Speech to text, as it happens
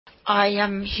I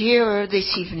am here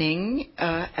this evening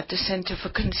at the Center for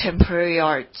Contemporary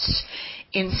Arts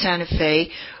in Santa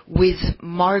Fe with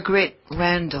Margaret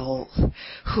Randall,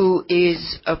 who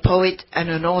is a poet and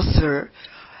an author.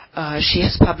 She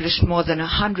has published more than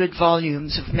 100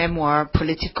 volumes of memoir,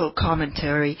 political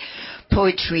commentary,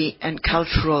 poetry, and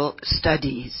cultural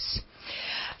studies.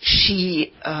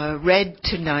 She read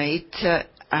tonight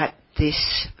at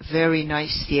this very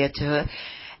nice theater,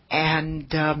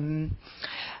 and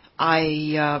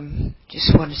I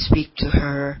just want to speak to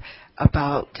her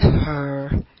about her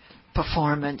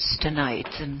performance tonight.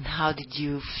 And how did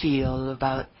you feel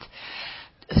about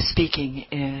speaking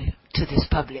to this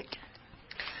public?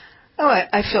 Oh,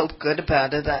 I felt good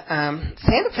about it.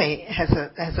 Santa Fe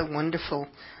has a wonderful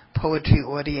poetry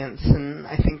audience, and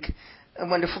I think a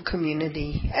wonderful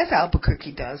community, as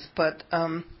Albuquerque does. But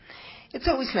it's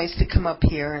always nice to come up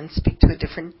here and speak to a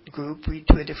different group, read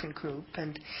to a different group.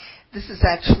 And this is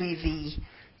actually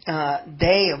the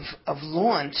day of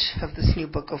launch of this new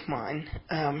book of mine.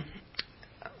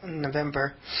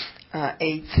 November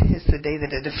 8th is the day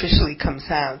that it officially comes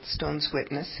out, Stone's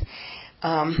Witness.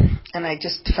 And I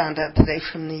just found out today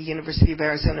from the University of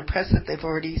Arizona Press that they've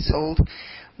already sold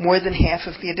more than half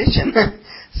of the edition.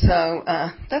 So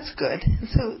that's good. And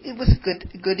so it was a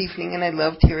good evening, and I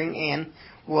loved hearing Anne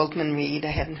Waldman read.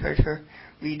 I hadn't heard her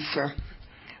read for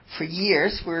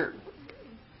years. We're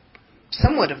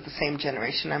somewhat of the same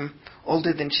generation. I'm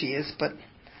older than she is, but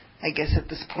I guess at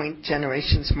this point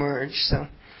generations merge. So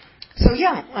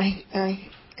yeah, I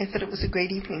thought it was a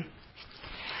great evening.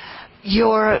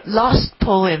 Your last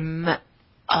poem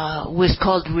was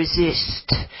called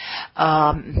Resist,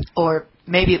 or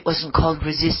maybe it wasn't called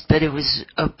Resist, but it was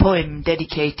a poem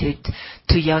dedicated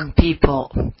to young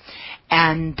people.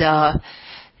 And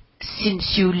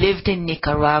since you lived in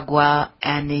Nicaragua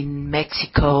and in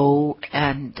Mexico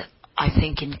and I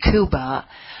think in Cuba,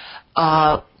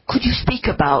 could you speak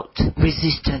about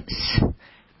resistance?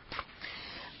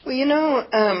 Well,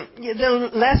 the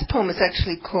last poem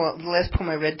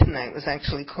I read tonight was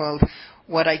actually called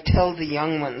What I Tell the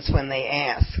Young Ones When They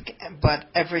Ask, but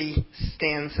every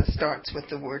stanza starts with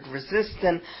the word resist.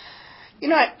 And,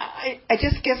 I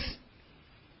just guess,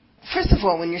 first of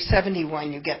all, when you're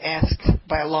 71, you get asked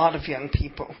by a lot of young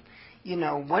people,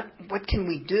 what can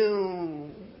we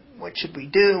do? What should we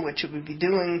do? What should we be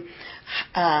doing?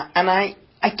 And I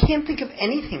can't think of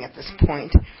anything at this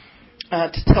point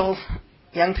to tell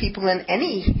young people and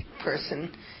any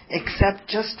person except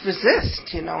just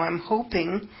resist. I'm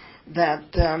hoping that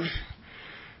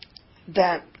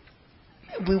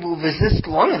we will resist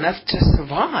long enough to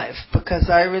survive, because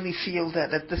I really feel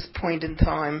that at this point in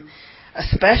time,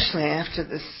 especially after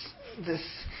this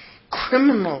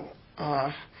criminal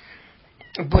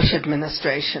Bush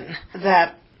administration,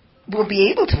 that we'll be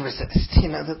able to resist,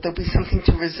 that there'll be something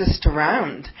to resist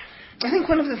around. I think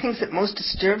one of the things that most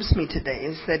disturbs me today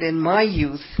is that in my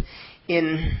youth,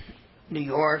 in New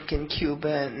York and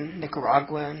Cuba and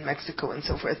Nicaragua and Mexico and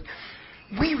so forth,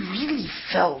 we really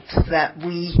felt that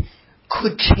we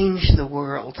could change the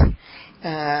world.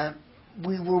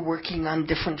 We were working on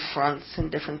different fronts in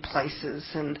different places,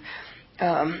 and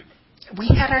we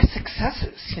had our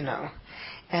successes,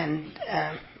 and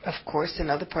of course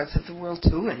in other parts of the world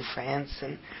too, in France,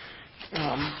 and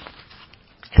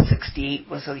 68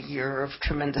 was a year of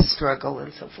tremendous struggle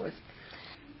and so forth.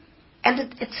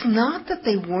 And it's not that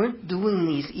they weren't doing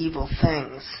these evil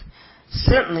things.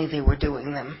 Certainly they were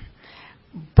doing them.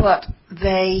 But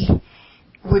they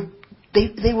were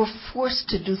forced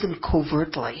to do them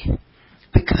covertly,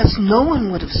 because no one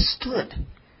would have stood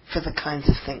for the kinds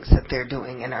of things that they're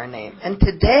doing in our name. And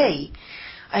today,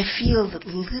 I feel that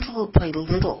little by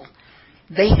little,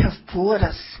 they have brought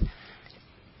us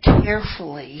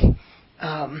carefully,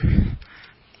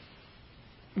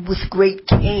 with great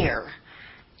care,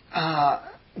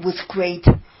 with great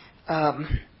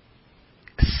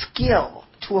skill,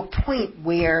 to a point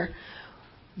where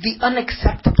the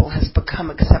unacceptable has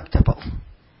become acceptable.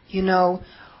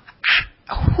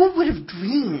 Who would have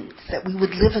dreamed that we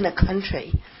would live in a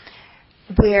country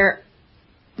where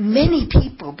many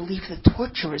people believe that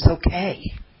torture is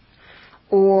okay,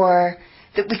 or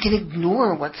that we can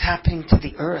ignore what's happening to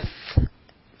the earth,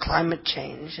 climate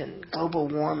change and global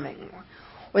warming,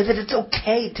 or that it's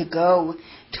okay to go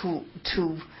to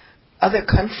other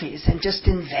countries and just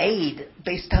invade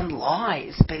based on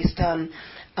lies, and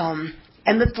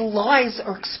that the lies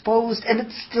are exposed and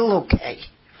it's still okay.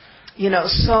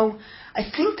 So I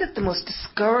think that the most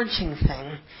discouraging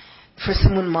thing for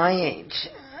someone my age,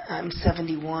 I'm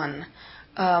 71,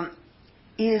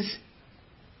 is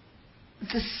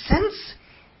the sense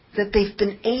that they've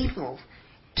been able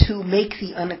to make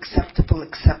the unacceptable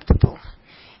acceptable.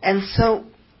 And so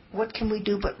what can we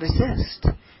do but resist?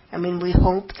 I mean, we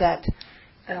hope that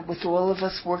with all of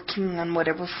us working on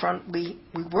whatever front we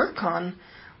work on,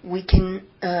 we can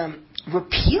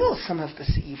repeal some of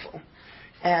this evil.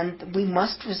 And we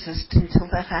must resist until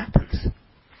that happens.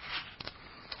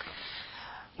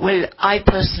 Well, I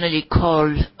personally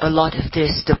call a lot of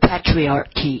this the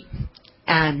patriarchy.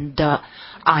 And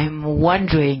I'm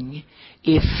wondering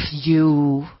if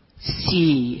you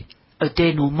see a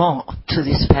denouement to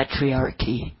this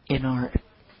patriarchy in our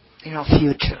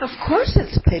future. Of course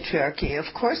it's patriarchy.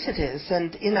 Of course it is.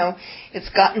 And, it's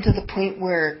gotten to the point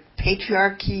where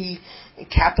patriarchy,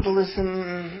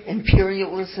 capitalism,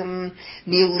 imperialism,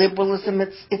 neoliberalism,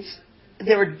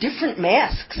 there are different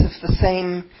masks of the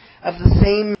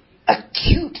same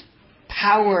acute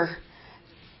power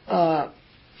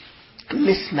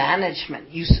mismanagement.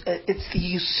 It's the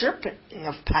usurping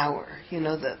of power,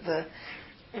 the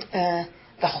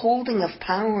holding of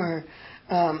power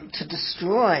to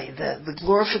destroy, the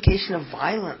glorification of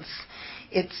violence.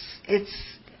 It's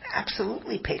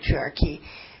absolutely patriarchy.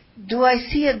 Do I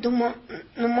see a denouement?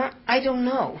 I don't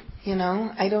know.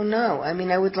 I don't know. I mean,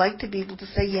 I would like to be able to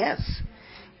say yes,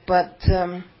 but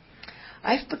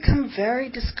I've become very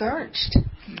discouraged.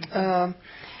 I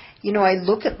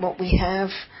look at what we have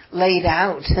laid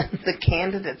out, the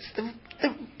candidates, the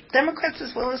Democrats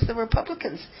as well as the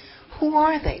Republicans. Who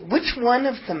are they? Which one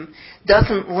of them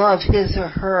doesn't love his or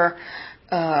her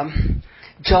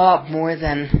job more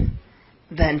than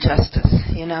justice?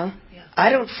 Yeah. I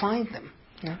don't find them.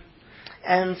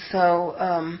 And so,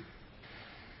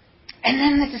 and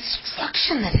then the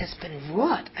destruction that has been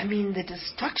wrought. I mean, the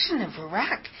destruction of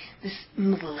Iraq, this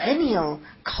millennial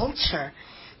culture.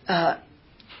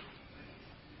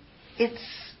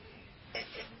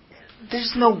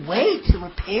 There's no way to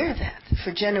repair that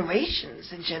for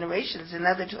generations and generations. And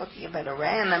now they're talking about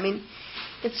Iran. I mean,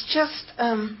 it's just,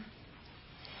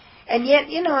 and yet,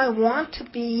 I want to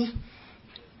be,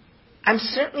 I'm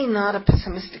certainly not a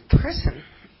pessimistic person.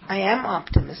 I am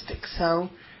optimistic. So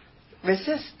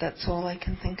resist. That's all I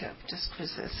can think of. Just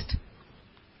resist.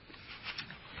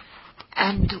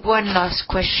 And one last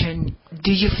question.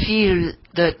 Do you feel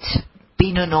that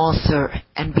being an author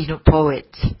and being a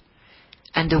poet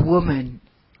and a woman,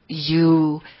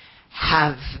 you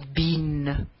have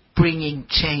been bringing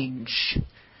change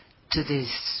to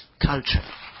this culture?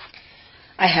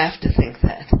 I have to think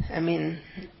that. I mean,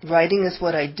 writing is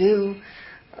what I do.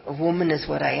 A woman is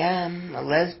what I am. A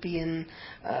lesbian,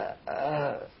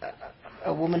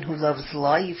 a woman who loves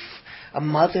life, a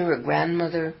mother, a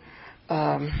grandmother.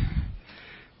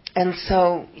 And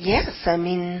so, yes, I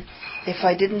mean, if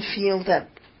I didn't feel that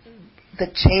the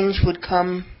change would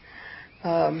come,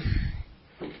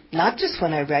 not just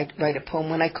when I write a poem,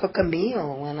 when I cook a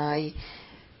meal, when I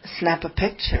snap a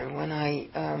picture, when I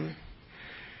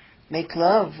make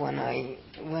love, when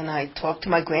I talk to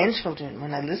my grandchildren,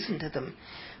 when I listen to them.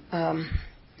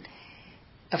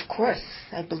 Of course,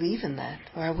 I believe in that,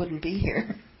 or I wouldn't be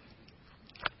here.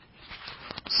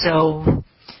 So,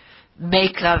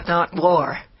 make love, not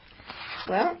war.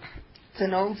 Well, it's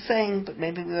an old saying, but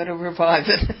maybe we ought to revive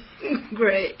it.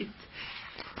 Great.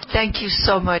 Thank you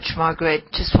so much,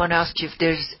 Margaret. Just want to ask you if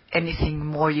there's anything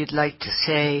more you'd like to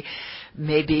say,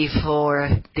 maybe for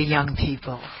the young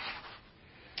people.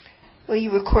 Well,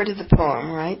 you recorded the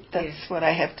poem, right? That's yes. What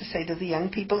I have to say to the young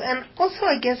people. And also,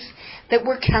 I guess, that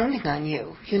we're counting on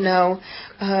you.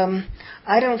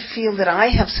 I don't feel that I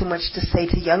have so much to say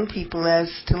to young people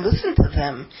as to listen to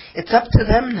them. It's up to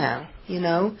them now,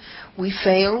 We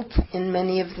failed in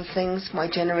many of the things my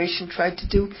generation tried to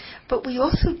do, but we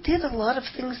also did a lot of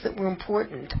things that were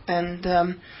important.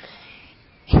 And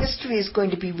history is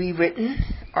going to be rewritten.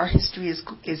 Our history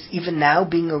is even now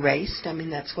being erased. I mean,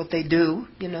 that's what they do.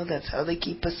 That's how they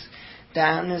keep us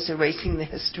down, is erasing the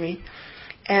history.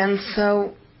 And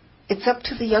so it's up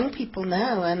to the young people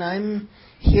now, and I'm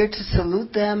here to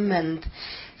salute them and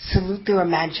salute their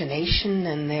imagination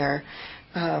and their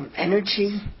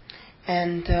energy,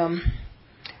 and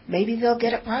maybe they'll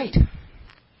get it right.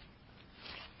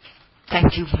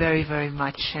 Thank you very, very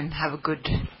much, and have a good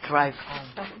drive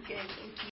home.